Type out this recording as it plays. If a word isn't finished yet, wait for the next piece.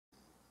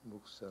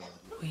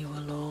We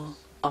will all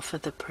offer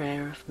the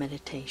prayer of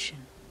meditation.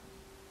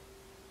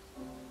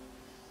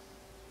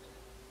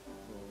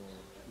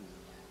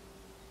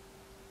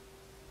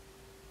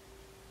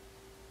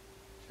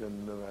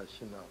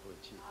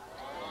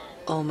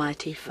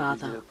 Almighty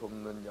Father,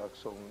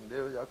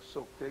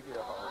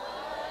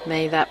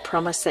 may that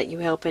promise that you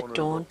help at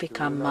dawn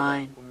become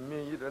mine.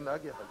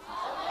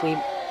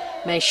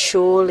 May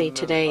surely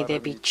today there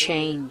be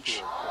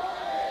change.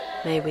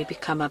 May we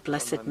become a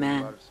blessed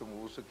man.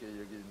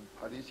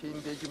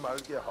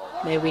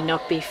 May we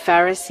not be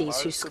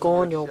Pharisees who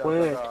scorn your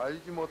word.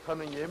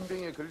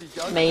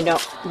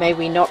 May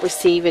we not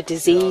receive a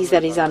disease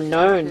that is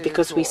unknown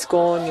because we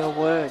scorn your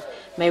word.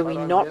 May we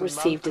not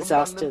receive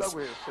disasters.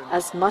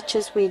 As much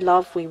as we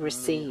love, we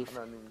receive.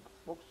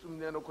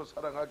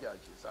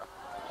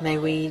 May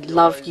we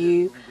love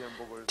you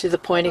to the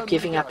point of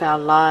giving up our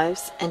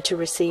lives and to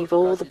receive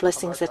all the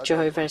blessings that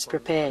Jehovah has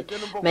prepared.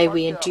 May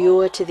we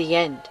endure to the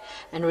end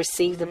and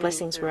receive the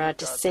blessings where our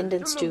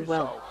descendants do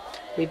well.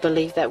 We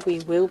believe that we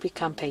will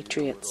become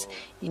patriots.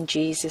 In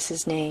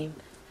Jesus' name,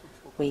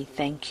 we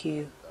thank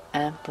you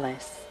and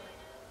bless.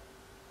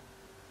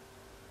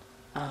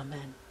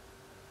 Amen.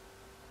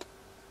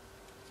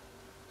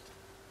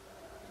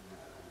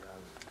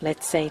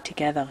 Let's say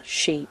together,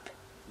 sheep.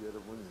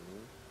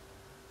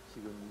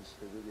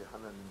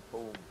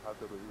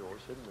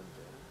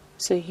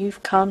 So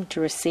you've come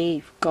to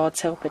receive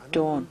God's help at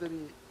dawn.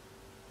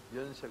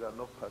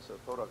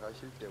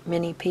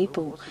 Many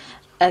people,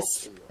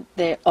 as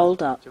they're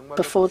older,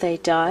 before they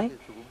die,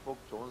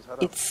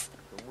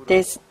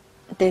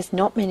 there's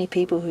not many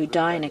people who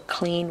die in a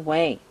clean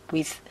way,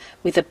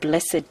 with a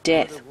blessed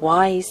death.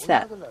 Why is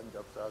that?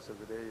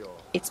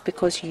 It's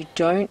because you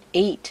don't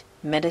eat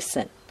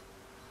medicine.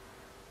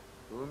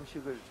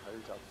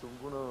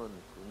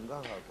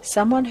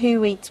 Someone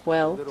who eats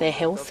well, they're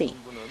healthy.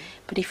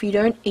 But if you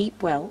don't eat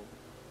well,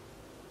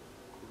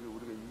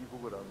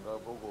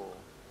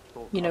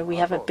 we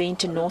haven't been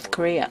to North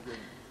Korea.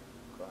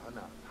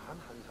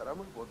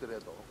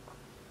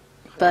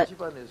 But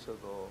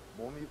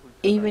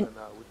even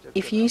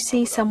if you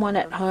see someone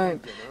at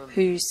home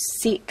who's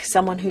sick,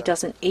 someone who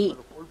doesn't eat,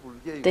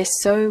 they're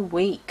so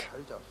weak.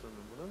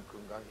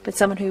 But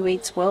someone who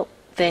eats well,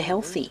 they're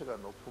healthy.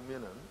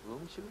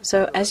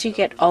 So as you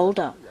get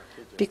older,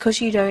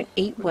 because you don't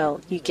eat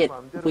well, you get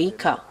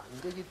weaker.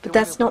 But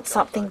that's not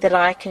something that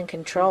I can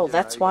control.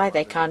 That's why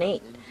they can't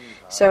eat.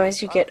 So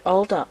as you get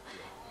older,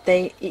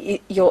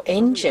 your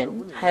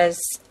engine has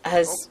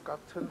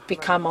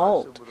become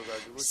old.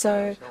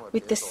 So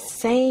with the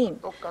same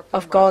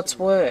of God's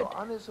word,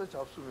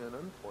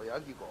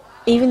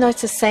 even though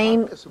it's the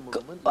same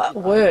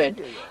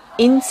word,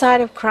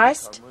 inside of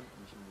Christ,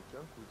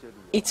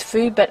 it's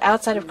food, but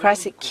outside of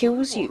Christ, it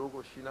kills you.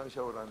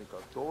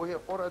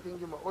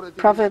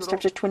 Proverbs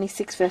chapter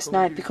 26 verse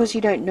 9, because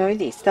you don't know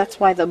this, that's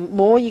why the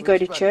more you go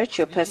to church,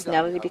 your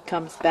personality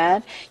becomes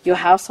bad, your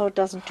household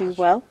doesn't do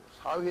well,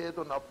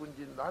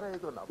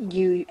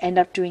 you end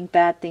up doing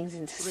bad things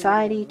in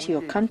society, to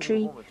your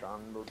country.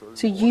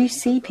 So you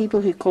see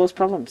people who cause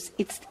problems.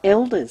 It's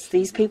elders,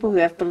 these people who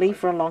have believed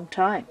for a long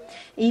time,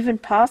 even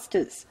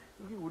pastors.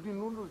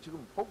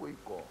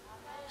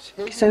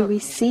 So we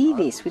see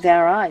this with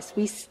our eyes.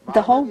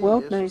 The whole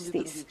world knows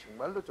this.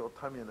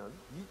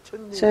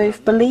 So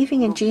if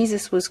believing in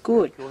Jesus was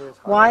good,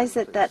 why is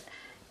it that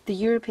the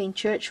European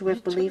church who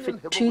have believed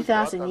for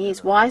 2,000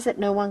 years, why is it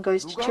no one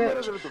goes to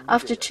church?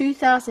 After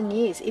 2,000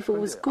 years, if it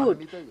was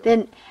good,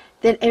 then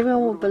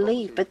everyone will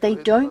believe, but they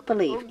don't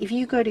believe. If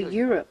you go to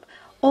Europe,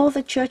 all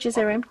the churches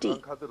are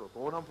empty.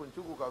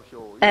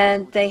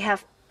 And they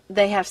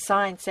have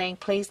signs saying,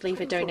 please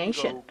leave a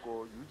donation.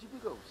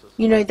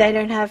 They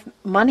don't have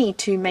money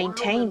to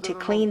maintain, to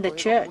clean the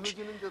church.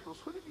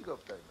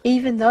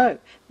 Even though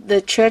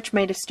the church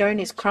made of stone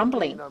is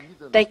crumbling,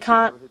 they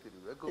can't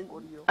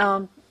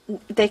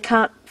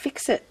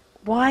fix it.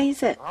 Why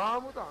is it?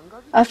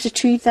 After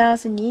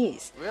 2,000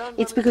 years.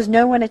 It's because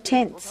no one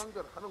attends.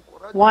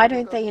 Why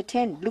don't they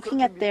attend?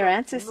 Looking at their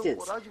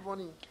ancestors,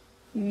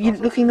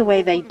 looking the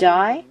way they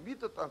die,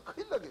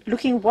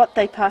 looking what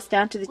they pass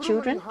down to the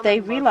children, they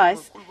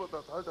realize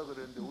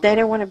they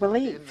don't want to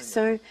believe.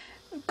 So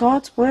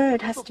God's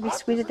word has to be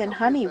sweeter than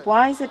honey.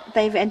 Why is it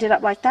they've ended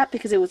up like that?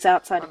 Because it was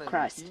outside of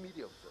Christ.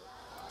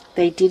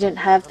 They didn't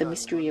have the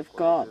mystery of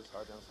God.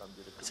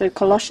 So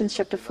Colossians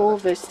chapter 4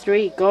 verse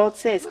 3, God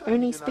says,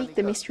 only speak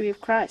the mystery of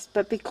Christ.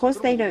 But because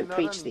they don't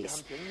preach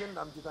this,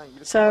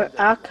 so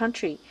our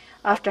country,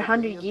 after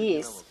 100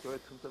 years,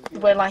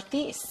 we're like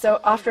this. So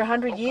after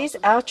 100 years,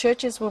 our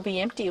churches will be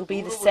empty. It will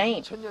be the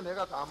same.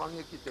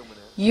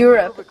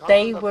 Europe,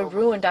 they were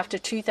ruined after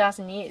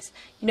 2,000 years.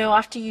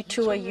 After you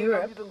tour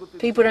Europe,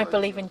 people don't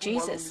believe in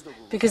Jesus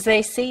because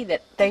they see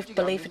that they've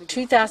believed for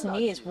 2,000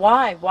 years.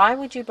 Why? Why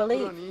would you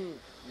believe?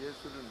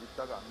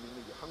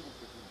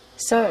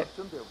 So,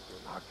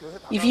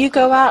 if you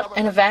go out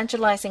and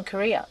evangelize in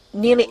Korea,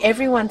 nearly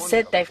everyone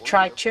said they've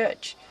tried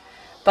church,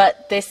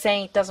 but they're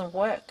saying it doesn't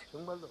work.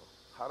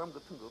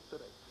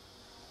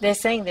 They're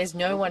saying there's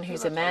no one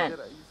who's a man.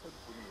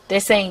 They're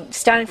saying,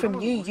 starting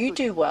from you, you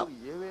do well.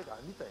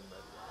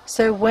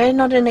 So we're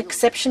not an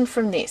exception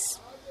from this.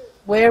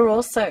 We're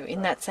also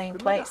in that same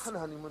place.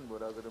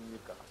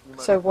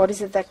 So what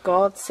is it that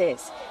God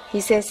says?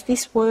 He says,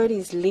 this word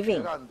is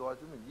living.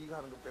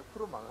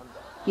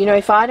 You know,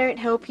 if I don't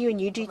help you and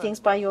you do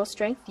things by your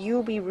strength, you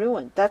will be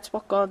ruined. That's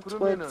what God's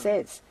word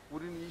says.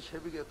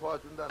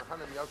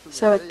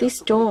 So at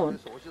this dawn,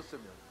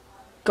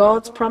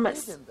 God's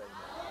promise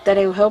that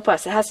He will help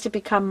us, it has to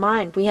become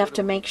mine. We have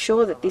to make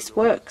sure that this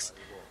works.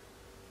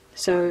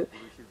 So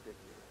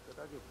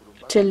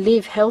to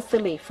live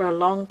healthily for a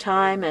long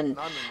time and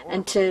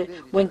to,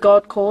 when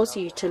God calls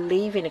you, to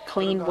live in a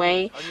clean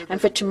way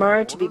and for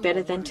tomorrow to be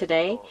better than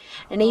today.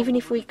 And even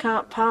if we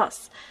can't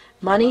pass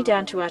money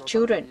down to our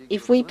children,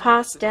 if we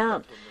pass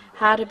down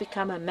how to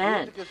become a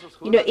man,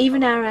 you know,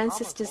 even our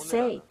ancestors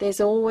say there's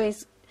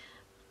always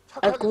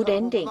a good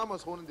ending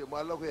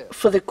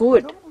for the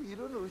good.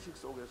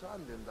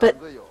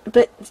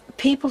 But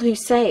people who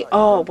say,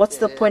 oh, what's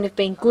the point of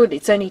being good?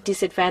 It's only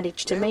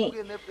disadvantage to me.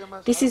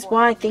 This is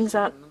why things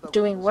aren't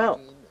doing well.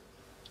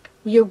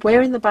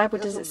 Where in the Bible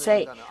does it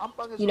say,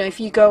 you know, if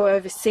you go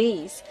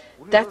overseas,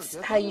 that's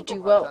how you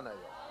do well?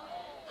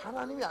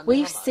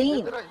 We've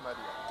seen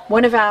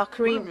one of our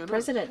Korean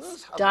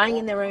presidents dying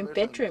in their own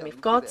bedroom. If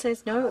God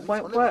says no, it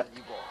won't work.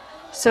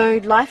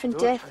 So life and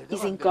death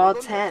is in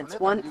God's hands.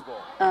 1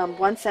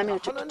 Samuel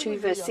chapter 2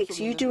 verse 6.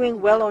 You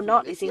doing well or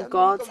not is in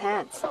God's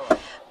hands.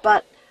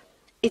 But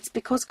it's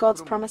because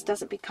God's promise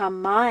doesn't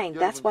become mine.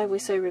 That's why we're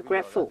so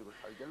regretful.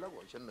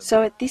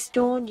 So at this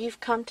dawn, you've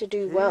come to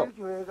do well.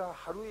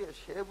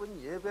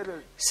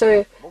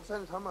 So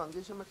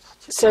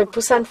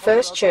Busan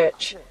First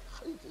Church,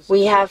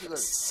 we have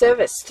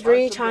service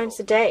 3 times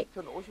a day,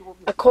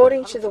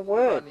 according to the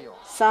Word.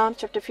 Psalm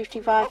chapter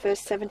 55, verse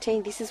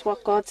 17, this is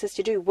what God says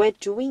to do. We're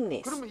doing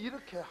this.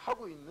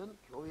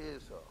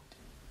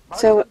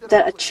 So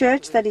that a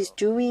church that is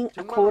doing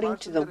according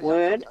to the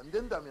Word,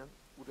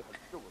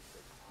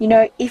 you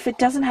know, if it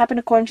doesn't happen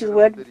according to the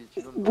Word,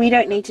 we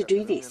don't need to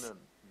do this.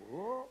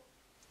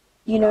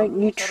 You know,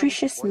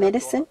 nutritious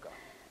medicine,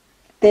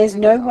 there's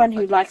no one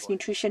who likes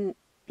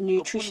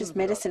nutritious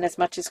medicine as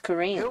much as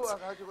Koreans.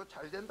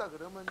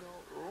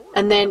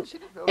 And then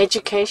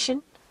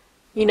education,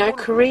 you know,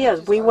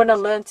 Korea, we want to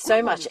learn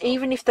so much.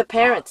 Even if the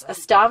parents are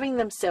starving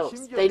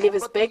themselves, they live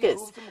as beggars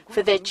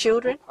for their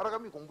children.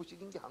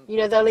 You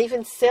know, they'll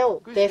even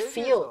sell their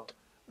field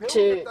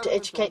to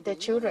educate their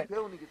children.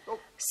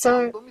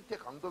 So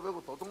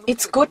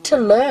it's good to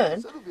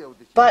learn,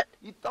 but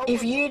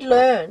if you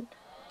learn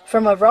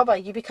from a robber,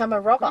 you become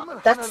a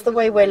robber. That's the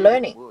way we're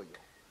learning.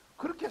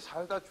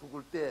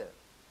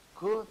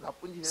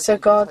 So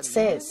God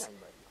says,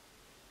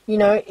 you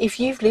know, if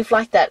you've lived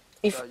like that,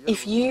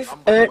 if you've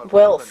earned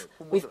wealth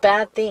with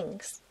bad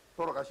things,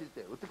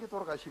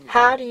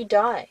 how do you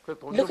die?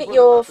 Look at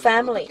your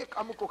family.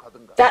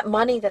 That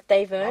money that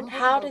they've earned,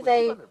 how do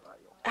they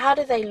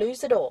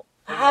lose it all?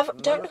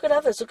 Don't look at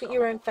others, look at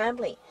your own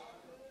family.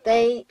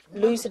 They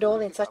lose it all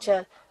in such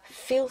a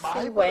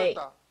filthy way.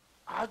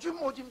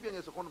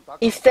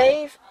 If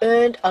they've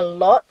earned a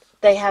lot,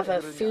 they have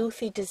a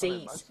filthy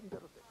disease.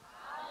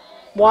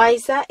 Why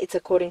is that? It's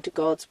according to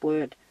God's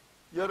Word.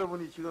 You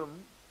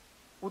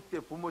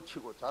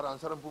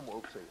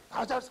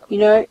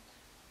know,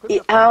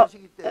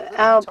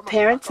 our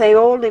parents, they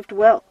all lived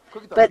well,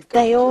 but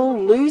they all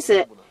lose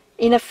it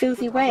in a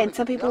filthy way, and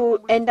some people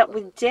end up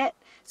with debt.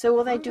 So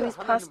all they do is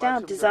pass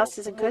down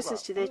disasters and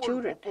curses to their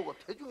children.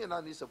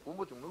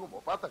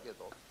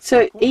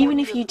 So even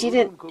if you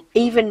didn't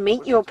even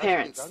meet your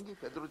parents,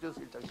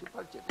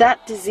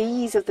 that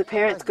disease of the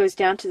parents goes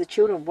down to the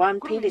children.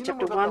 1 Peter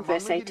chapter 1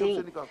 verse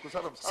 18.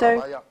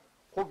 So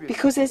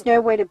because there's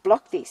no way to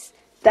block this,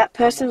 that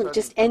person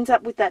just ends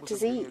up with that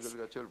disease.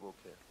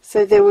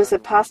 So there was a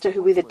pastor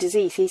who with a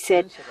disease, he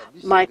said,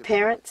 my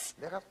parents,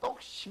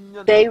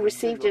 they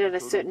received it at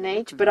a certain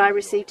age, but I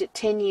received it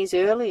 10 years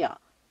earlier.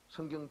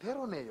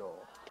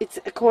 It's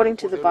according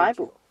to the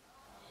Bible.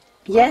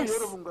 Yes.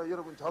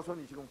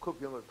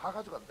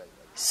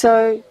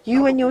 So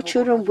you and your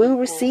children will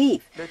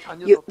receive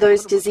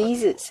those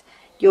diseases.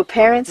 Your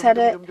parents had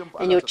it,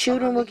 and your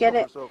children will get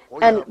it,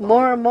 and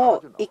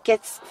more, it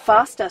gets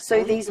faster.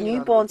 So these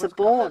newborns are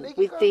born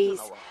with these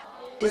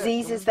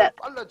diseases that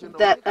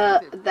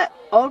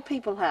old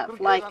people have,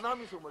 like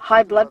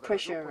high blood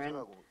pressure, and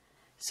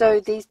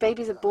so these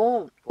babies are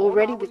born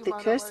already with the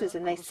curses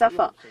and they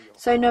suffer.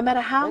 So no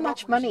matter how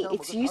much money,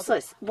 it's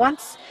useless.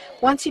 Once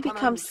you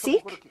become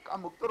sick,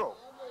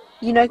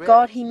 you know,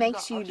 God, He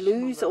makes you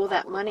lose all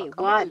that money.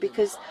 Why?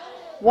 Because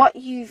what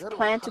you've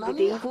planted with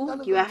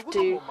evil, you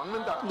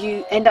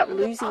end up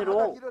losing it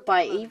all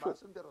by evil.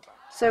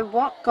 So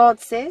what God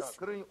says,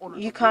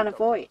 you can't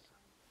avoid.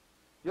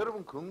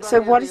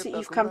 So what is it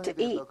you've come to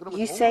eat?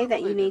 You say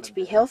that you need to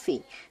be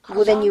healthy.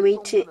 Well, then you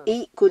need to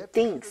eat good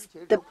things.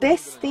 The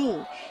best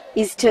thing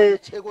is to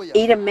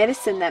eat a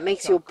medicine that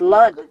makes your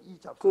blood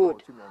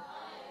good.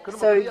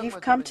 So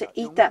you've come to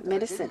eat that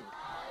medicine.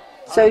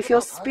 So if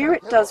your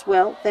spirit does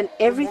well, then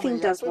everything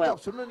does well.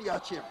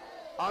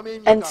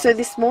 And so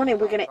this morning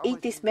we're going to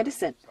eat this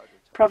medicine.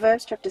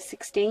 Proverbs chapter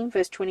 16,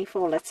 verse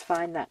 24. Let's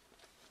find that.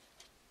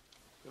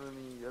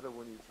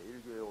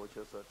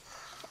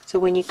 So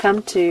when you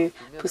come to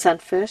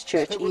Busan First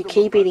Church, you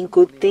keep eating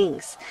good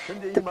things.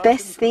 The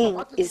best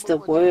thing is the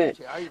Word.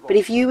 But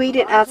if you eat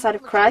it outside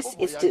of Christ,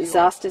 it's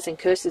disasters and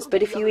curses.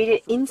 But if you eat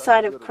it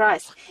inside of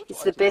Christ,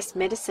 it's the best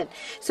medicine.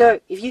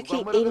 So if you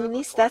keep eating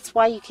this, that's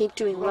why you keep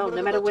doing well.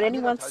 No matter what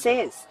anyone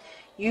says,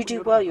 you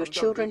do well, your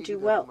children do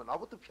well.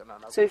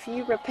 So if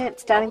you repent,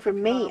 starting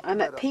from me,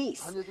 I'm at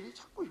peace.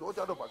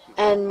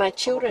 And my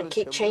children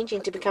keep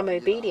changing to become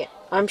obedient.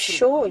 I'm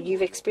sure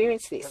you've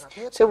experienced this.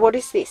 So what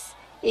is this?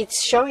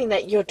 It's showing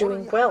that you're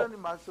doing well.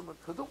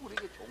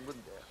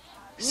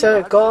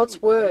 So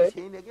God's word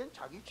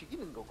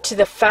to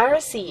the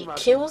Pharisee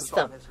kills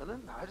them.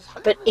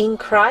 But in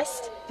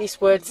Christ,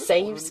 this word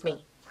saves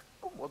me.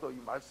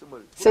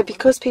 So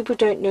because people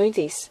don't know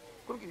this,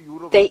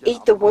 they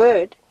eat the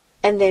word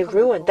and they're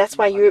ruined. That's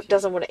why Europe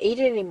doesn't want to eat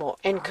it anymore.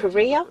 And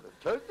Korea,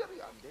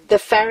 the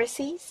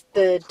Pharisees,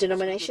 the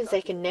denominations,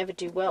 they can never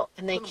do well.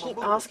 And they keep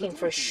asking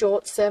for a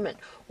short sermon.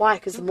 Why?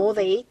 Because the more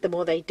they eat, the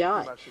more they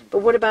die. But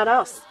what about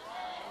us?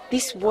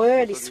 This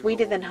word is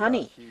sweeter than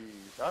honey.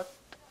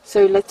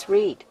 So let's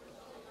read.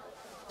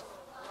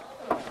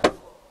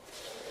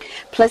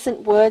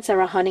 Pleasant words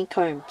are a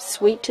honeycomb,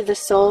 sweet to the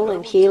soul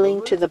and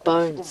healing to the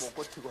bones.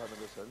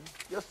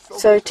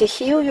 So to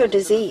heal your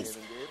disease,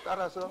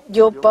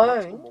 your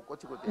bone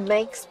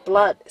makes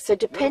blood. So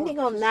depending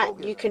on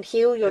that, you can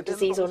heal your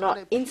disease or not.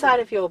 Inside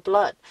of your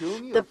blood,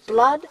 the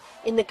blood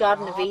in the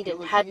Garden of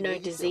Eden had no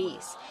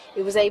disease.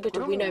 It was able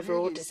to win over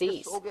all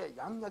disease.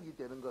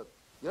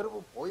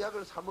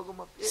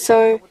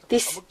 So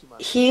this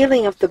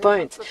healing of the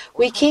bones,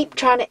 we keep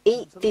trying to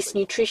eat this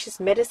nutritious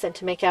medicine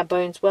to make our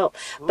bones well,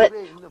 but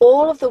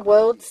all of the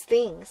world's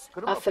things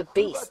are for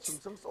beasts.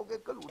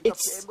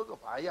 It's,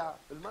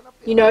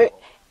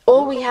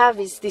 all we have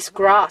is this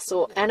grass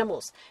or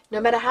animals. No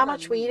matter how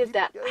much we eat of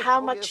that, how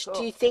much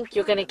do you think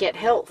you're going to get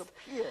health?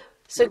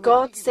 So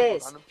God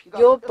says,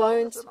 your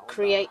bones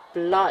create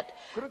blood.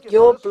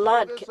 Your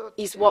blood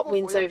is what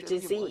wins over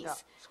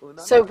disease.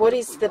 So what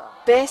is the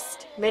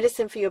best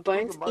medicine for your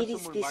bones? It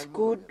is this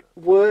good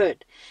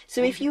word.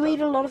 So if you eat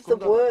a lot of the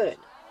word,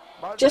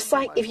 just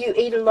like if you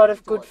eat a lot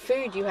of good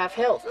food, you have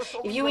health.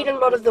 If you eat a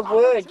lot of the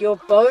word, your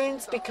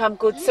bones become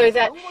good so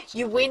that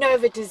you win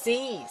over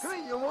disease.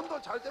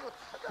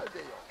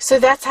 So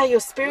that's how your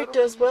spirit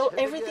does well.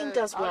 Everything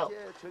does well.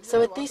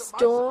 So at this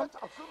dawn,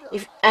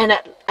 and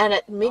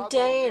at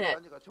midday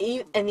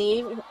and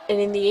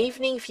in the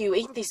evening, if you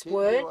eat this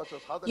word,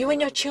 you and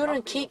your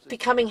children keep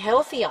becoming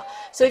healthier.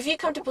 So if you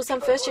come to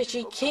Busan First Church,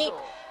 you keep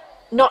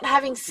not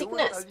having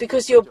sickness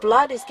because your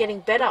blood is getting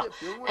better,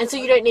 and so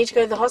you don't need to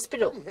go to the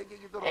hospital.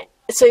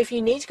 So if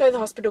you need to go to the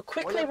hospital,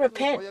 quickly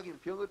repent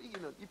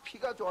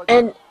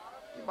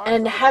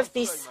and have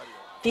this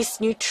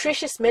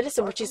nutritious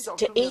medicine, which is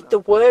to eat the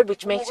word,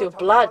 which makes your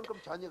blood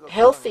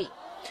healthy.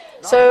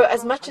 So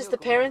as much as the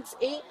parents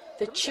eat,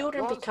 the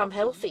children become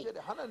healthy.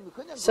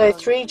 So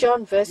 3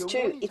 John verse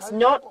 2, it's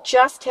not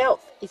just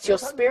health, it's your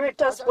spirit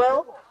does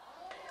well,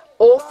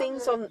 all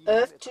things on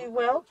earth do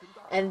well,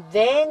 and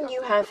then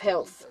you have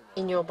health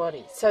in your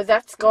body. So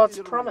that's God's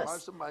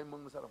promise.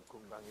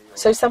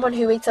 So someone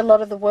who eats a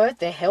lot of the word,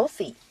 they're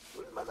healthy.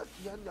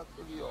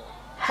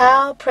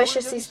 How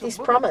precious is this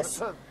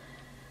promise?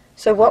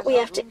 So what we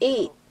have to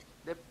eat,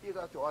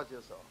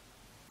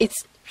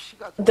 it's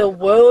the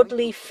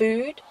worldly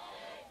food.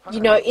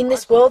 In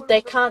this world,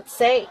 they can't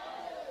say,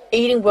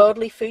 eating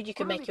worldly food, you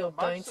can make your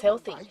bones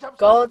healthy.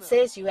 God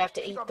says you have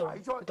to eat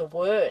the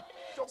word.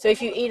 So if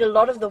you eat a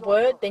lot of the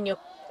word, then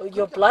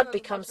your blood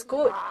becomes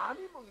good.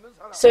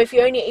 So if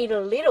you only eat a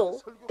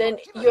little, then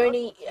you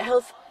only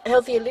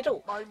healthy a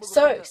little.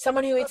 So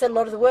someone who eats a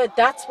lot of the word,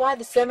 that's why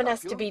the sermon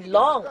has to be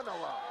long.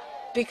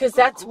 Because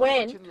that's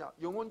when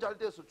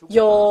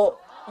your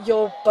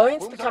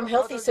bones become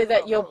healthy so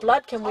that your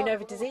blood can win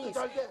over disease.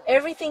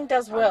 Everything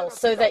does well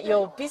so that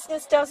your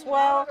business does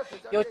well,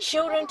 your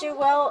children do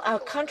well, our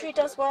country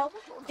does well.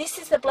 This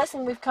is the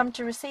blessing we've come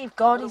to receive.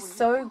 God is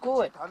so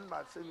good.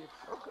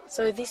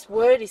 So this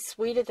word is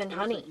sweeter than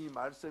honey.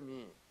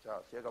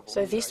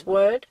 So this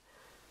word,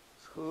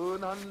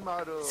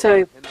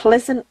 so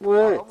pleasant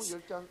words.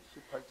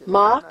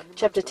 Mark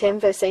chapter 10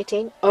 verse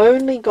 18,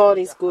 only God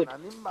is good.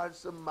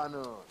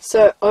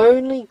 So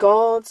only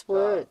God's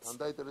words.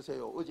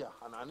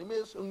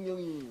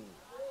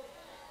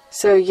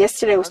 So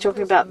yesterday I was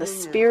talking about the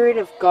Spirit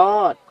of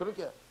God.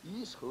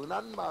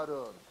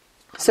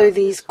 So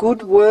these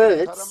good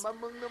words,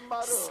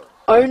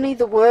 only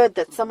the word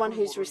that someone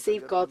who's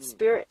received God's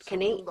Spirit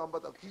can eat.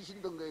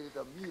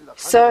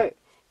 So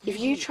if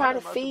you try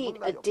to feed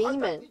a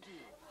demon,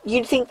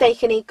 you think they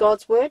can eat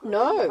God's word?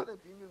 No.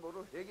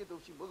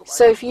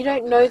 So if you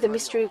don't know the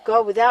mystery of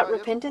God, without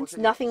repentance,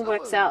 nothing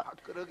works out.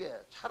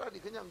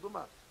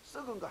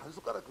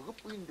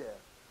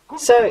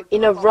 So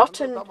in a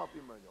rotten...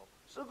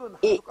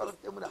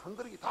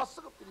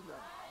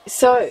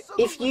 So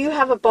if you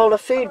have a bowl of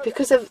food,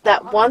 because of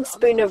that one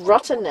spoon of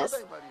rottenness,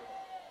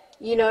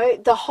 you know,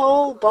 the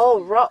whole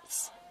bowl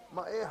rots.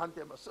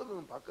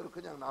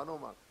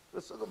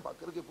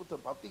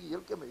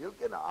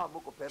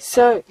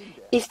 So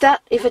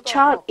if a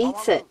child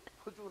eats it,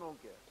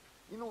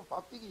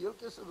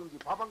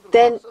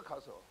 then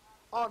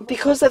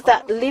because of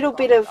that little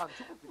bit of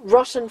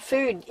rotten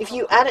food, if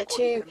you add it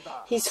to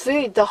his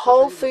food, the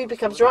whole food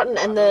becomes rotten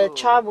and the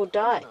child will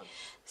die.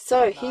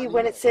 So here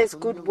when it says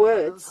good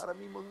words,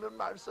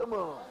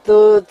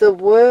 the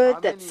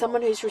word that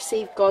someone who's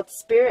received God's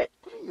Spirit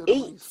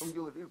eats.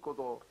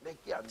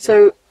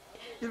 So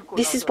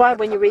this is why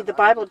when you read the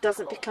Bible, it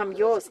doesn't become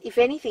yours. If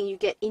anything, you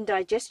get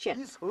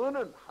indigestion.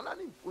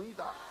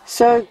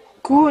 So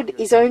good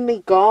is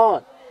only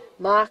God.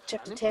 Mark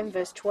chapter 10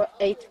 verse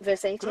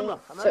 18.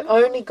 So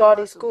only God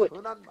is good.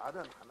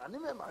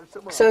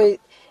 So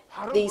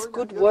these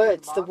good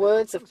words, the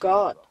words of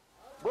God.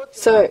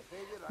 So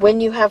when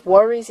you have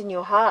worries in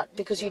your heart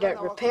because you don't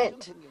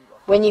repent,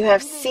 when you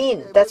have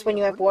sin, that's when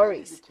you have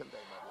worries.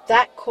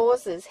 That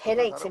causes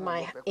headaches in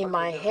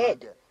my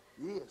head.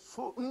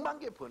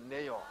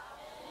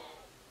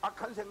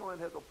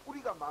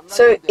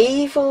 So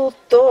evil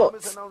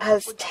thoughts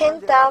has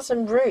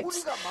 10,000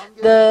 roots.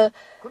 The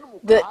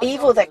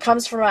evil that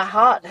comes from our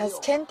heart has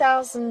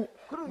 10,000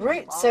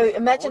 roots. So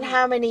imagine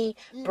how many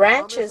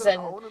branches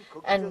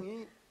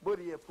and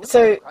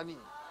so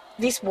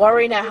this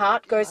worry in our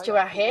heart goes to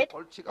our head,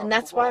 and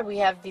that's why we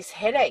have this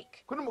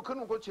headache.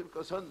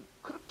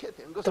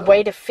 The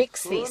way to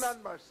fix this.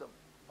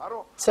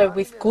 So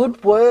with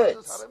good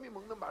words,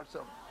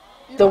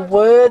 the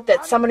word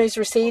that someone who's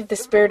received the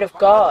Spirit of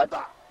God,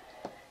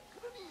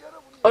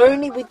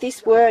 only with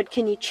this word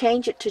can you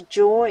change it to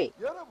joy.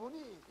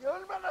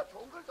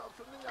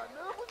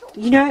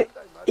 You know,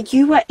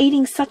 you are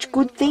eating such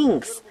good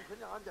things.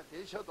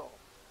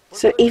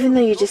 So even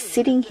though you're just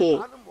sitting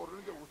here,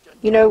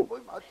 you know,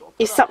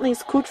 if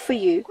something's good for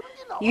you,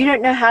 you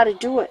don't know how to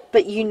do it,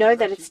 but you know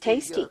that it's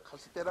tasty.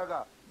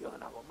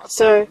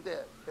 So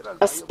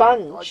a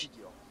sponge,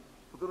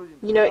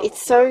 you know,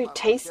 it's so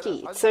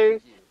tasty,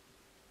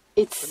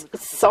 it's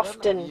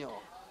soft and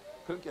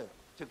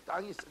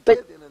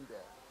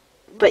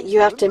but you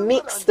have to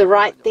mix the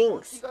right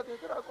things.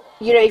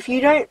 You know, if you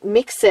don't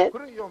mix it,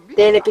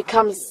 then it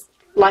becomes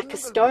like a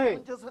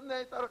stone.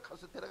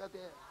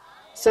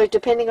 So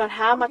depending on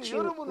how much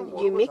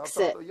you mix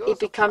it, it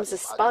becomes a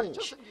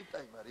sponge.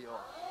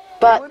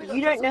 But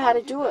you don't know how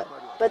to do it.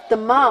 But the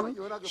mum,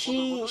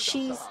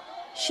 she's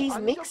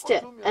mixed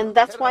it, and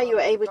that's why you're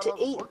able to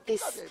eat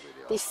this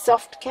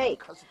soft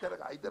cake.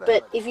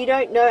 But if you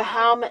don't know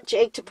how much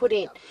egg to put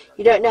in,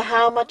 you don't know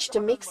how much to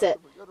mix it,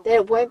 then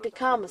it won't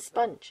become a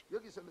sponge.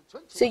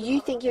 So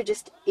you think you're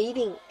just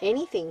eating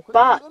anything,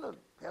 but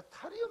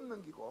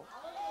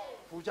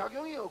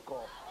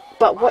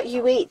what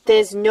you eat,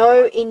 there's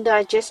no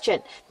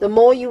indigestion. The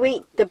more you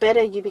eat, the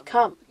better you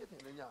become.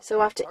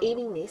 So after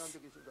eating this,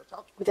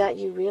 without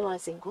you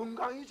realizing,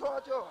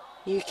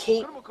 you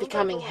keep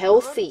becoming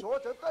healthy.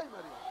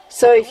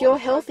 So if you're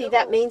healthy,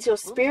 that means your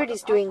spirit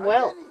is doing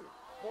well.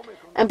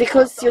 And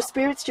because your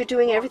spirit's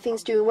doing,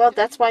 everything's doing well,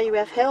 that's why you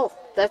have health.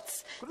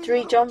 That's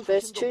 3 John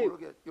verse 2.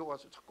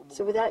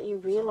 So without you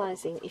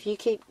realizing, if you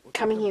keep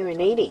coming here and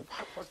eating,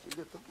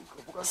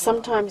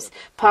 sometimes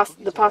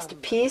the pastor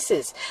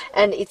pierces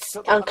and it's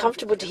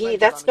uncomfortable to hear.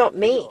 That's not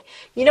me.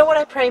 You know what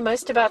I pray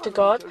most about to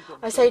God?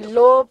 I say,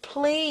 Lord,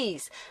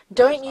 please,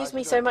 don't use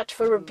me so much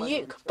for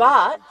rebuke,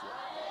 but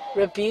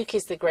rebuke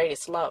is the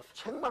greatest love.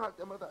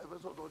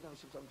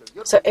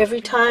 So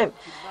every time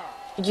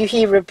you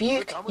hear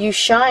rebuke, you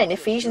shine.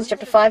 Ephesians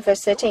chapter 5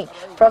 verse 13.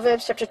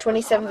 Proverbs chapter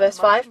 27 verse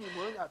 5.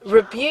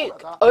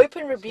 Rebuke,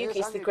 open rebuke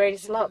is the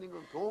greatest love.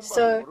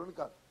 So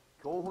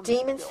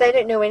demons, they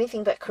don't know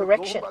anything but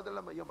correction.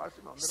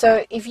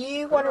 So if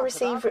you want to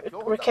receive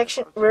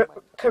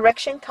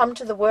correction, come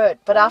to the word.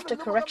 But after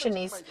correction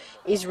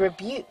is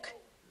rebuke.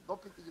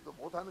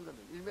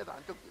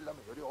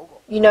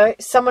 You know,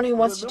 someone who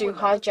wants to do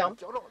high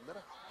jump,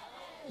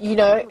 you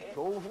know,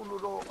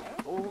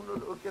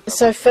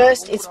 so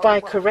first it's by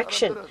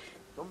correction.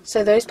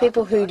 So those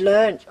people who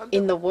learn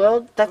in the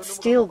world, that's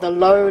still the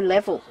low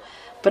level.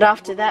 But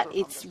after that,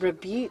 it's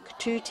rebuke.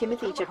 2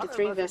 Timothy chapter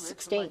 3 verse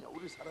 16.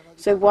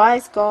 So why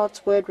is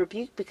God's word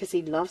rebuke? Because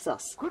he loves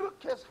us.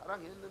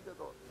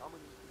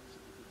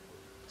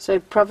 So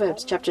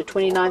Proverbs chapter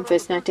 29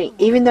 verse 19.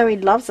 Even though he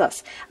loves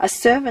us, a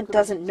servant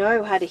doesn't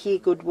know how to hear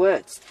good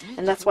words.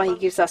 And that's why he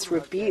gives us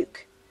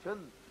rebuke.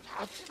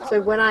 So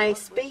when I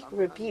speak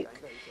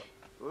rebuke,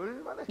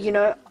 you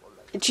know,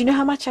 do you know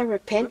how much I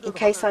repent in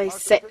case I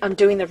say I'm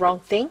doing the wrong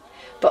thing?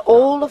 But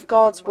all of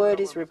God's word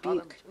is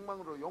rebuke.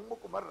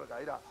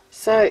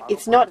 So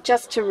it's not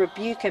just to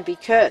rebuke and be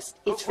cursed.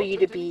 It's for you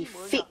to be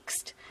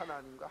fixed.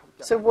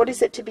 So what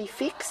is it to be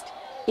fixed?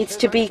 It's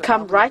to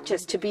become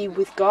righteous, to be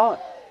with God.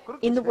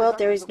 In the world,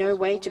 there is no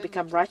way to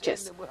become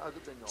righteous.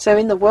 So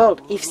in the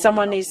world, if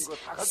someone is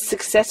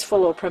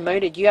successful or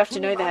promoted, you have to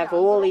know they have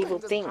all evil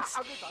things.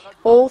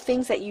 All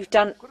things that you've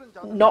done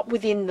not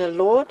within the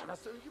Lord,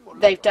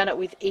 they've done it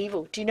with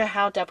evil. Do you know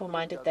how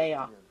double-minded they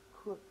are?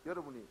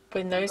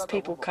 When those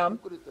people come,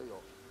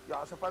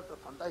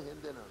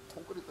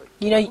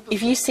 You know,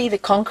 if you see the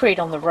concrete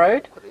on the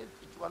road,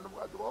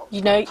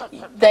 you know,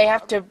 they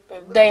have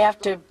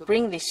to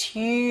bring this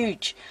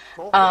huge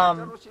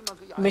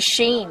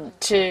machine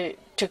to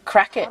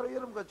crack it.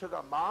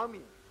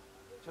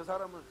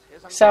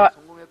 So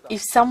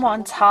if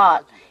someone's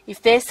heart,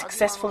 if they're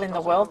successful in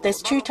the world,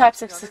 there's two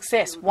types of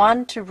success.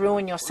 One, to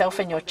ruin yourself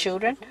and your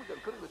children.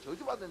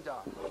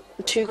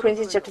 2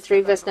 Corinthians chapter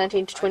 3 verse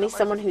 19 to 20,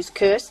 someone who's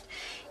cursed.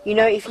 You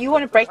know, if you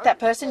want to break that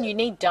person, you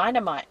need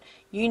dynamite.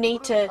 You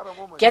need to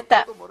get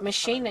that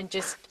machine and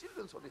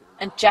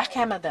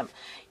jackhammer them.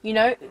 You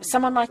know,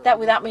 someone like that,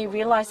 without me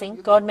realizing,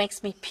 God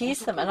makes me pierce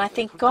them. And I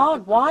think,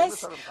 God, why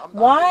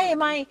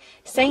am I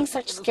saying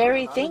such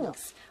scary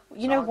things?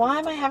 You know, why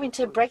am I having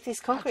to break this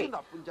concrete?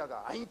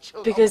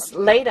 Because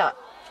later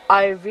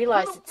I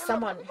realize it's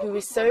someone who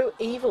is so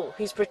evil,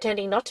 who's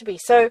pretending not to be.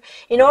 So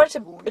in order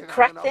to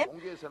crack them,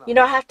 you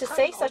know, I have to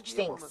say such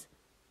things.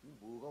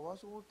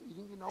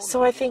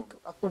 So I think,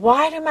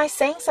 why am I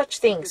saying such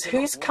things?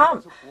 Who's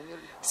come?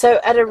 So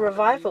at a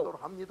revival,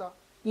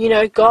 you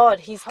know, God,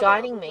 He's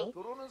guiding me.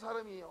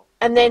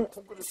 And then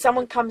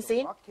someone comes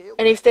in,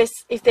 and if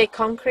they're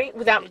concrete,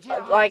 without,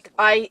 like,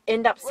 I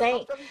end up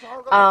saying,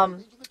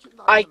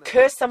 I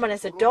curse someone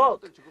as a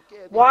dog.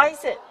 Why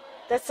is it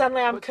that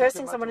suddenly I'm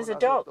cursing someone as a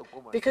dog?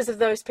 Because of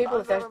those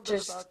people that have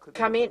just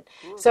come in.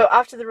 So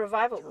after the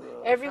revival,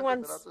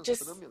 everyone's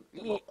just,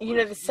 you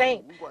know, the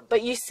same.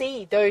 But you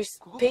see those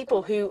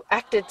people who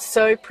acted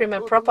so prim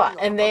and proper,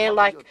 and they're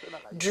like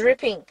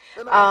dripping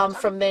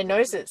from their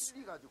noses.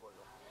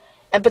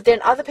 But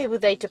then other people,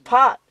 they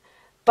depart.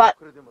 But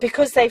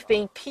because they've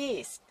been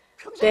pierced,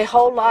 their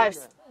whole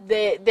lives,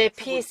 they're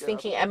pierced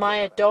thinking, am I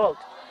a dog?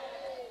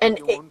 And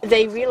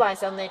they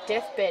realize on their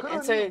deathbed,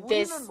 and so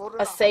there's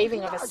a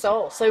saving of a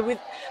soul. So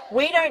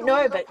we don't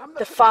know, but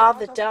the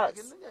Father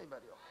does.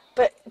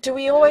 But do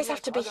we always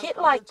have to be hit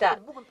like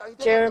that?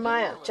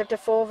 Jeremiah chapter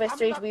 4 verse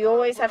 3, do we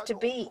always have to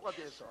be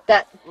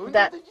that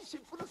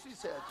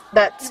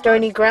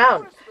stony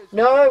ground?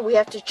 No, we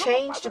have to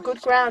change to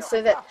good ground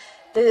so that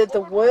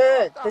the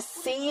word, the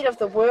seed of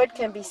the word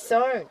can be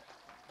sown.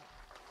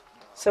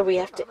 So we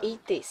have to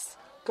eat this.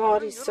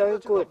 God is so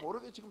good.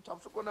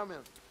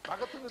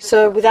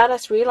 So without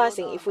us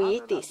realizing, if we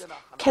eat this,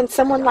 can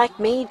someone like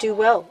me do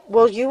well?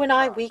 Well, you and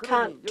I, we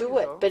can't do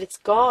it, but it's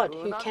God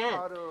who can.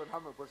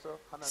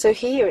 So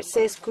here it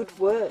says good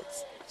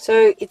words.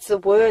 So it's the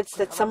words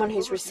that someone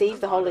who's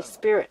received the Holy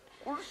Spirit.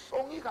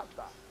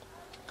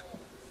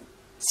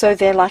 So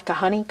they're like a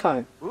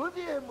honeycomb.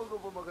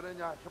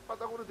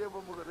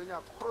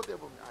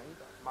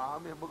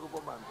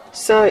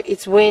 So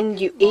it's when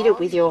you eat it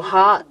with your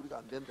heart.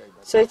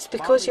 So it's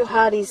because your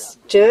heart is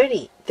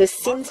dirty. The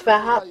sins of our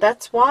heart,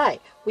 that's why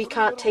we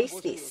can't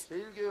taste this.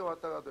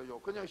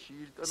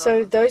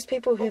 So those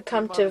people who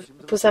come to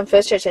Busan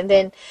First Church, and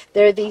then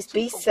there are these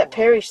beasts that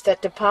perish,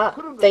 that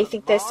depart, they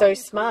think they're so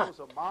smart.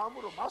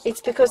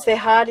 It's because their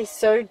heart is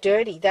so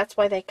dirty. That's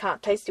why they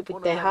can't taste it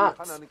with their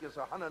hearts.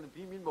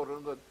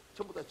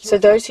 So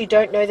those who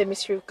don't know the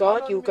mystery of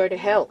God, you'll go to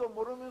hell.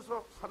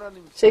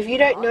 So if you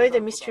don't know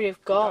the mystery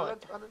of God,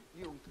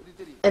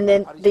 and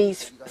then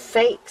these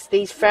fakes,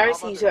 these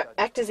Pharisees who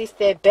act as if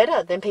they're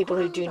better than people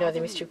who do know the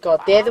mystery of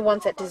God, they're the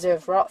ones that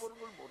deserve wrath.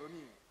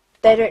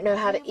 They don't know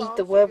how to eat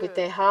the word with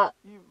their heart.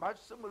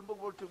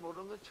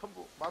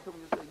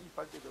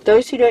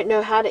 Those who don't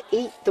know how to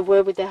eat the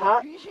word with their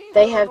heart,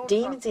 they have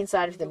demons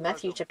inside of them.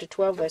 Matthew chapter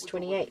 12 verse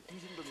 28.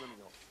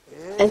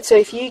 And so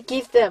if you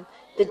give them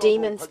the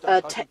demons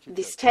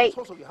this tape,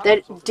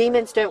 the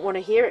demons don't want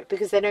to hear it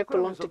because they don't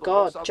belong to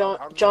God.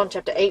 John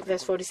chapter 8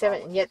 verse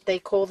 47, and yet they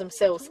call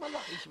themselves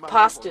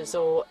pastors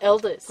or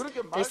elders.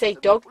 They say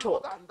dog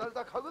talk.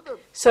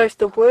 So if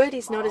the word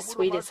is not as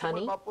sweet as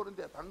honey,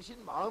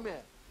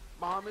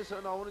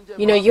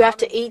 you know, you have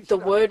to eat the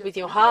word with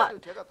your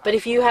heart. But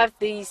if you have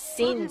these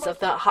sins of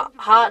the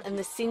heart and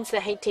the sins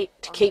that hate to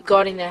keep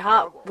God in their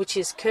heart, which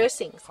is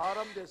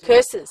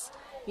curses,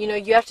 you know,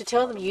 you have to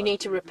tell them you need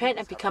to repent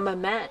and become a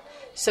man.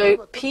 So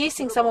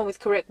piercing someone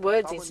with correct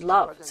words is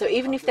love. So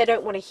even if they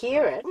don't want to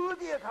hear it,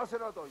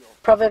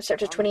 Proverbs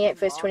chapter 28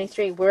 verse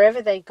 23,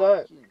 wherever they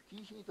go,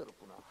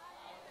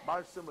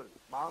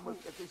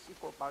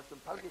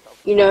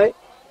 you know,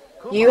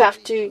 you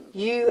have to,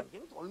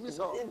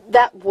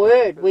 that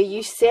word where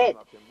you said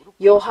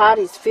your heart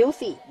is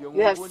filthy,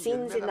 you have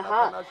sins in the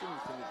heart,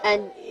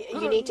 and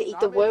you need to eat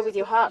the word with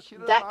your heart,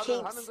 that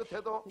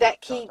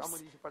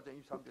keeps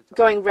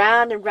going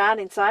round and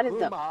round inside of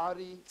them.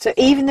 So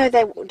even though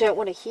they don't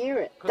want to hear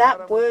it,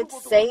 that word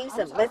saves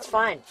them. That's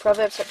fine.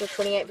 Proverbs chapter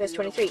 28 verse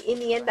 23. In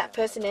the end, that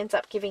person ends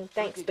up giving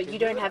thanks, but you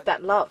don't have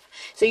that love.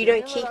 So you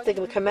don't keep the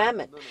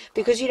commandment.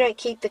 Because you don't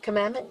keep the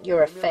commandment,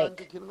 you're a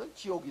fake.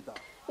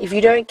 If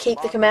you don't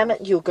keep the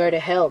commandment, you'll go to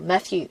hell.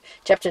 Matthew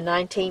chapter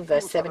 19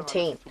 verse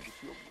 17.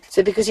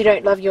 So because you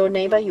don't love your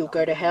neighbor, you'll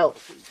go to hell.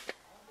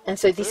 And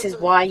so this is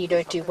why you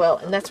don't do well.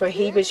 And that's where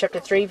Hebrews chapter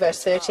 3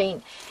 verse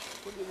 13.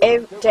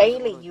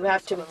 Daily you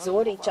have to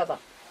exhort each other.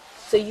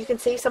 So you can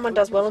see if someone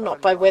does well or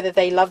not by whether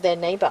they love their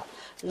neighbor.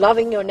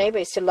 Loving your neighbor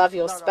is to love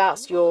your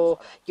spouse, your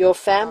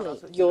family,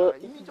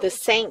 the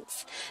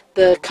saints,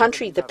 the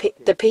country,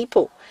 the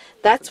people.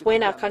 That's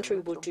when our country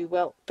will do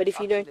well. But if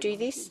you don't do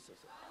this,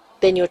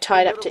 then you're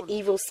tied up to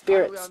evil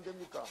spirits.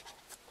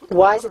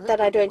 Why is it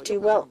that I don't do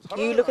well?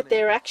 You look at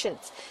their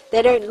actions.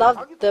 They don't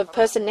love the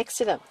person next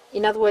to them.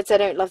 In other words, they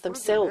don't love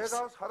themselves.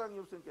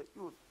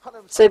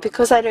 So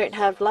because I don't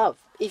have love,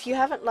 if you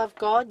haven't loved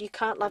God, you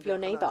can't love your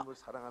neighbor.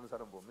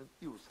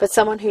 But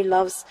someone who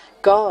loves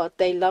God,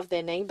 they love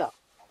their neighbor.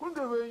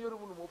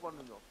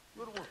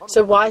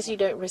 So why is you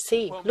don't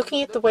receive?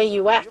 Looking at the way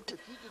you act,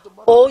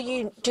 all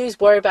you do is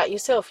worry about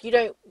yourself. You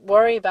don't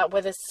worry about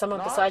whether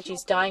someone beside you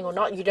is dying or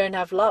not. You don't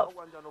have love.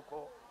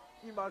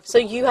 So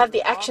you have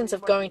the actions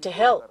of going to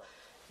hell.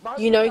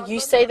 You know,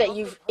 you say that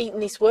you've eaten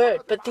this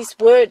word, but this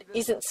word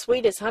isn't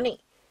sweet as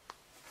honey.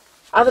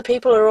 Other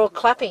people are all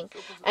clapping,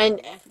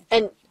 and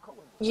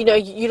you know,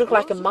 you look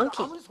like a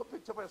monkey.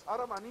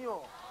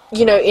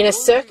 You know, in a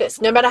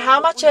circus. No matter how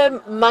much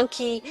a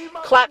monkey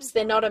claps,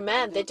 they're not a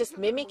man. They're just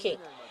mimicking.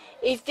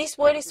 If this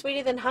word is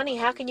sweeter than honey,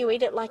 how can you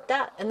eat it like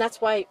that? And that's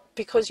why,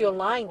 because you're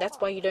lying, that's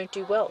why you don't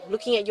do well.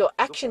 Looking at your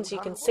actions, you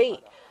can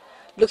see.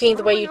 Looking at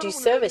the way you do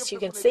service, you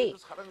can see.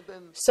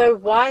 So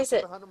why is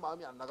it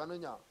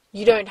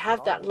you don't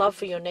have that love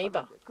for your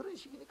neighbor?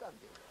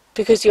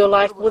 Because you're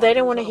like, well, they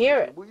don't want to hear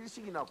it.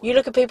 You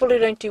look at people who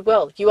don't do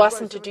well. You ask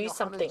them to do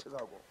something.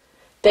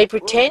 They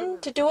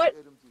pretend to do it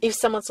if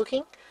someone's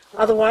looking.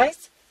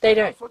 Otherwise, they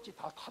don't.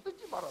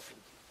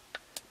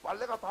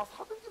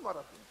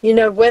 You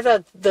know,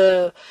 whether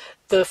the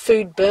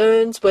food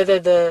burns, whether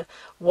the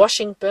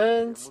washing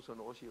burns.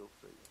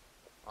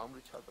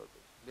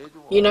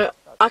 You know,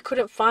 I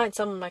couldn't find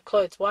some of my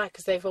clothes. Why?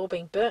 Because they've all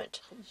been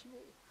burnt.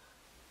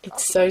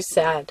 It's so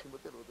sad.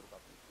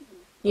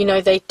 You know,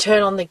 they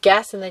turn on the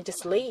gas and they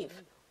just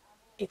leave.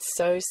 It's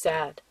so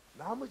sad.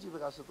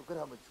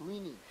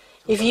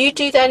 If you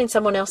do that in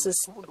someone else's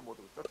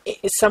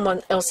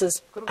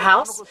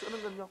house,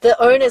 the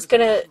owner's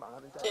going to,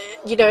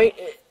 you know,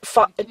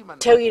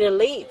 tell you to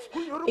leave.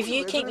 If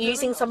you keep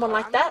using someone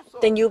like that,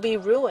 then you'll be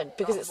ruined,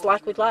 because it's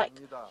like with like.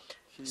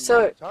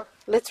 So,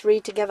 let's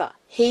read together.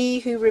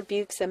 He who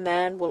rebukes a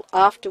man will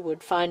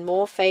afterward find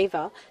more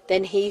favor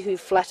than he who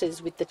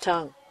flatters with the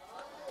tongue.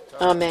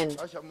 Amen.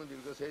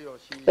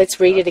 Let's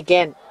read it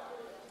again.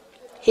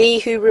 He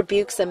who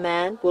rebukes a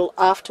man will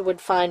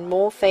afterward find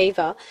more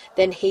favor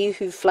than he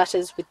who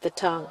flatters with the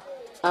tongue.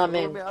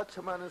 Amen.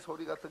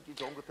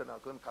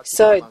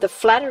 So the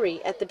flattery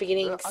at the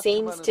beginning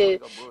seems to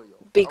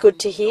be good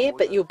to hear,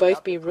 but you'll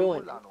both be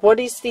ruined. What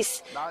is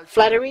this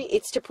flattery?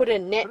 It's to put a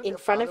net in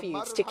front of you.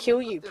 It's to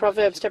kill you.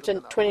 Proverbs chapter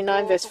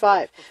 29 verse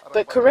 5.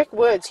 But correct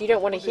words, you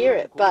don't want to hear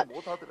it. But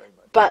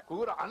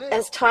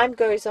as time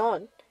goes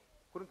on,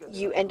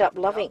 you end up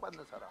loving.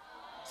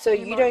 So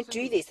you don't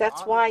do this.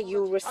 That's why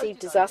you'll receive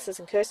disasters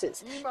and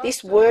curses.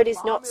 This word is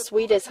not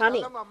sweet as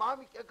honey.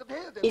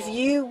 If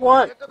you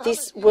want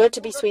this word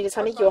to be sweet as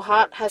honey, your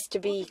heart has to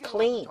be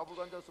clean.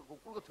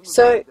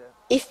 So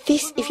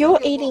if you're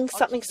eating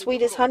something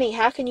sweet as honey,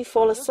 how can you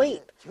fall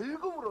asleep?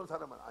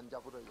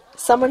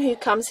 Someone who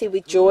comes here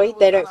with joy,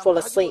 they don't fall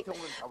asleep.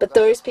 But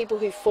those people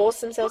who force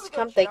themselves to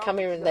come, they come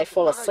here and they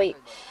fall asleep.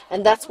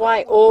 And that's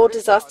why all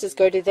disasters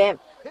go to them.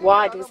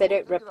 Why? Because they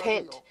don't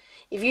repent.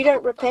 If you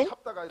don't repent,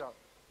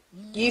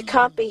 you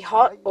can't be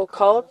hot or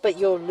cold, but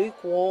you're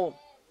lukewarm.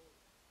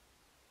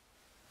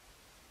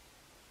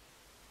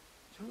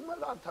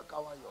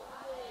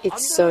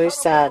 It's so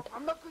sad.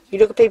 You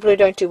look at people who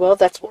don't do well,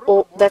 that's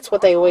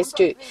what they always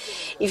do.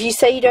 If you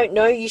say you don't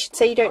know, you should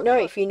say you don't know.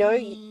 If you know,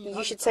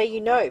 you should say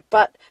you know.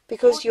 But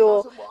because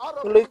you're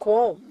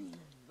lukewarm,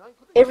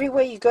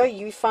 everywhere you go,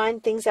 you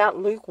find things out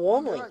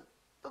lukewarmly.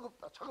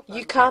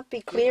 You can't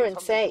be clear and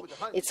say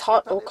it's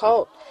hot or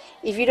cold.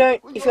 If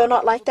you're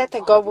not like that,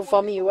 then God will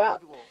vomit you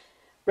out.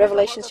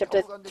 Revelation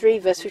chapter 3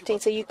 verse 15.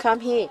 So you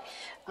come here,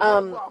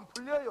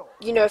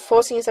 you know,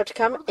 forcing yourself to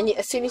come, and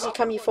as soon as you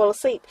come, you fall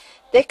asleep.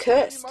 They're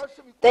cursed.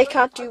 They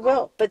can't do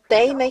well, but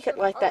they make it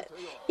like that.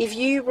 If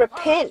you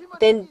repent,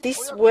 then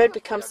this word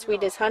becomes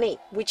sweet as honey,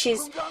 which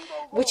is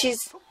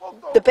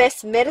the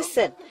best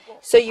medicine.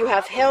 So you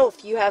have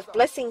health, you have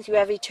blessings, you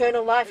have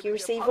eternal life, you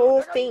receive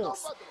all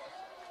things.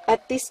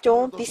 At this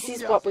dawn, this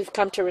is what we've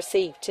come to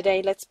receive.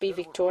 Today, let's be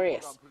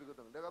victorious.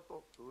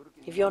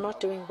 If you're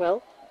not doing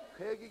well,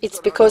 it's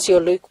because you're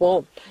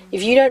lukewarm.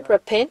 If you don't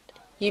repent,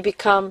 you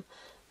become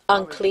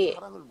unclear.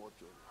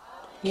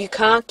 You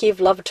can't give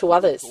love to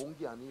others.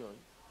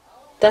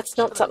 That's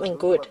not something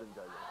good.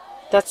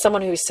 That's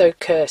someone who is so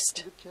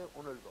cursed.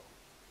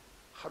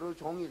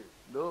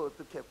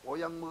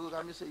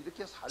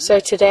 So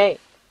today,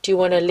 do you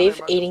want to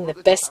live eating the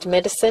best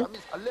medicine?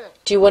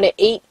 Do you want to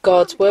eat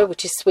God's word,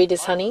 which is sweet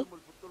as honey?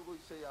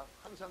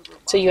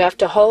 So you have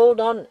to hold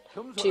on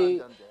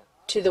to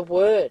the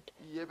word,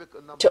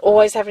 to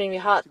always have it in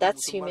your heart.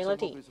 That's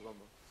humility.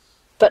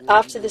 But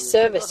after the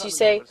service, you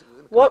say,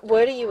 what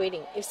word are you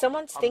eating? If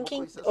someone's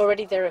thinking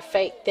already they're a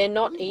fake, they're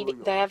not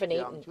eating, they haven't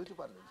eaten.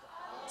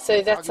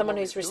 So that's someone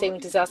who's receiving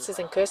disasters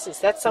and curses.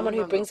 That's someone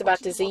who brings about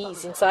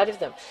disease inside of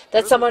them.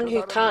 That's someone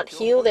who can't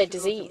heal their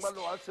disease.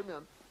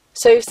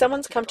 So if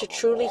someone's come to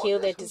truly heal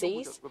their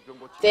disease,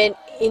 then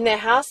in their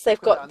house they've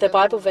got the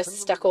Bible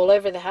verses stuck all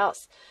over the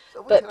house.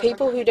 But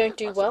people who don't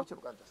do well,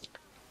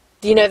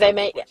 you know, they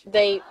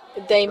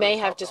may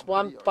have just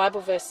one Bible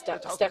verse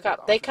stuck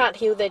up. They can't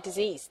heal their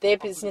disease. Their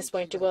business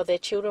won't do well. Their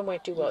children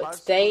won't do well.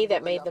 It's they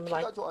that made them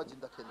like.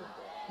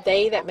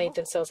 They that made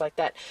themselves like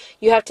that.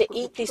 You have to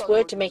eat this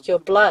word to make your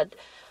blood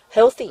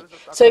healthy.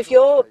 So if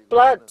your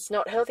blood's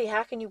not healthy,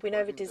 how can you win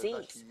over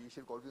disease?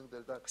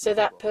 So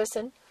that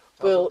person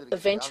will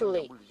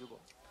eventually,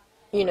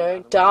 you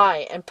know,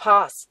 die and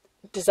pass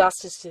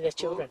disasters to their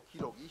children.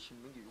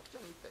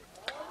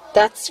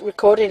 That's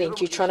recorded in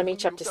Deuteronomy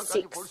chapter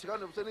 6.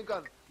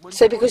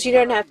 So because you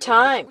don't have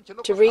time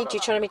to read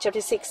Deuteronomy chapter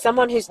 6,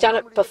 someone who's done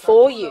it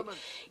before you,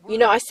 you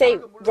know, I say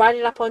write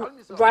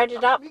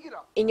it up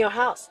in your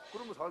house.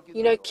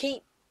 You know,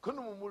 keep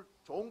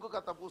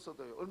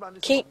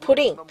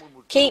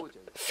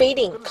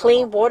feeding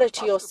clean water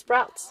to your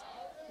sprouts.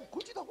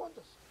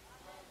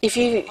 If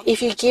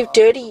you give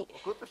dirty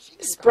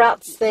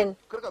sprouts, then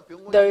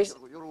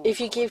if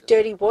you give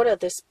dirty water,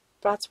 the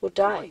sprouts will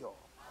die.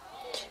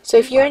 So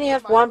if you only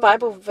have one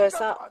Bible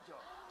verse up,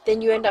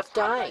 then you end up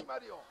dying.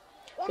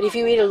 But if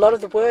you eat a lot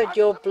of the word,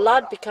 your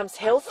blood becomes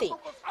healthy.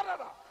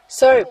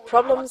 So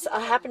problems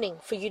are happening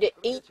for you to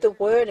eat the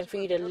word and for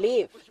you to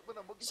live.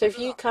 So if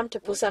you come to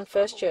Busan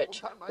First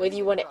Church, whether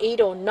you want to eat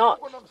or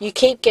not, you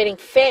keep getting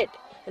fed,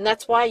 and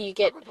that's why you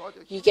get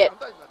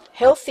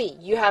healthy.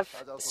 You have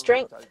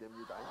strength.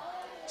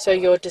 So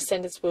your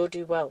descendants will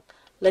do well.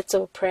 Let's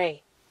all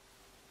pray.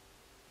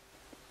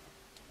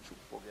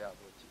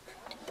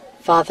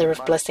 Father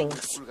of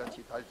blessings,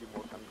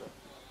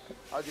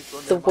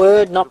 the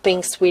word not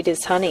being sweet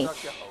as honey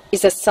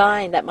is a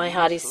sign that my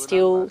heart is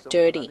still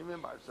dirty.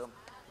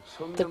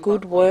 The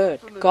good word,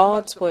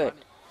 God's word,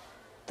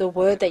 the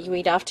word that you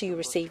eat after you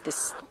receive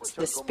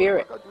the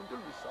Spirit,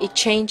 it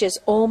changes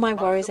all my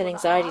worries and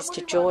anxieties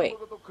to joy.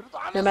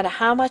 No matter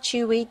how much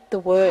you eat the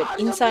word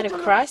inside of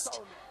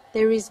Christ,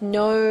 there is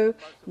no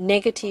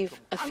negative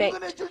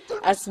effect.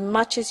 As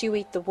much as you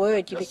eat the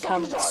word, you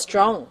become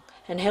strong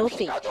and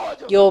healthy.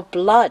 Your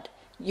blood,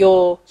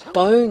 your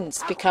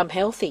bones become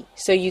healthy.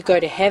 So you go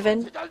to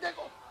heaven.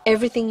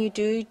 Everything you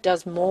do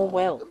does more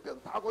well.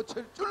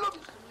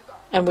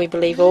 And we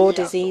believe all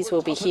disease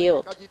will be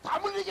healed.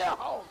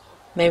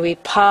 May we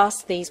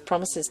pass these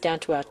promises down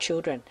to our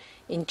children.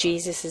 In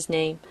Jesus'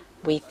 name,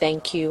 we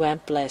thank you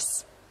and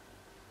bless.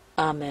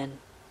 Amen.